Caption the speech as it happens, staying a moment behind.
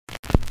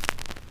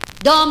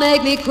Don't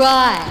make me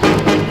cry,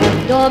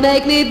 don't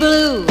make me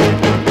blue.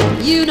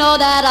 You know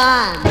that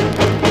I'm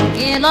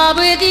in love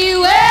with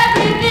you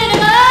every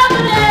minute of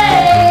the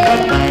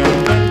day.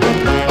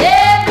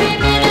 Every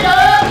minute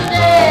of the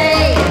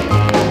day.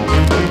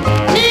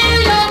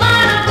 Till you're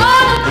mine, I'm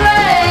gonna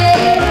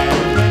pray.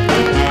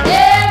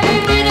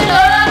 Every minute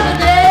of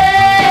the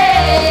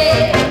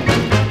day.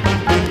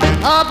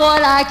 A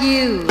boy like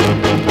you,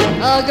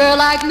 a girl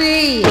like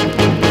me,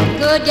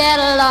 could get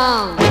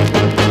along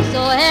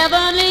so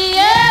heavenly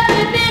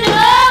every minute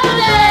of the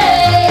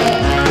day.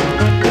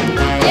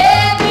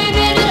 Every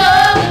minute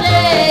of the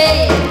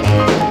day.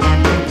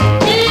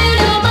 Till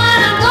you're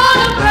mine, I'm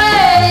gonna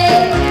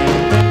pray.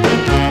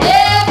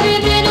 Every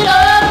minute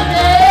of the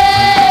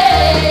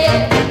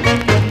day.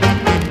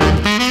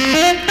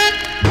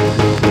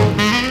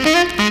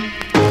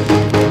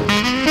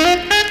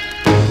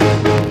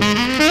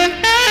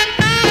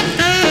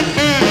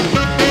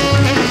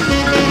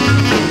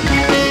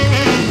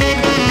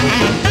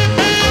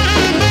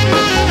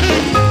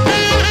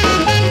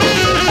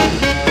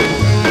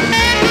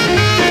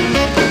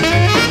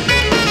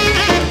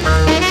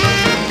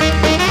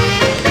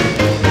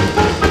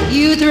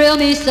 You thrill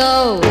me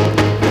so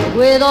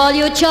with all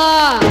your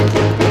charms.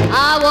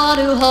 I want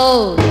to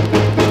hold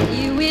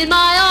you in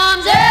my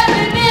arms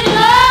every minute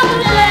of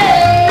the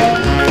day.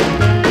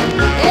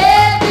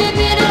 Every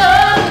minute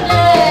of the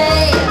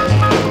day.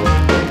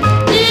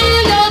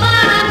 Till you're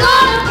mine, I'm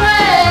gonna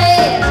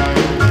pray.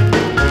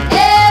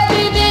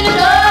 Every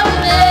minute of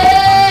the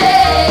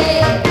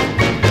day.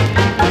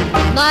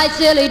 My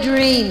silly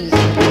dreams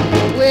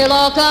will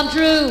all come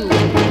true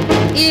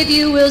if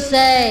you will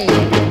say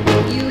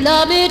you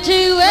love me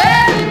too.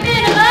 Every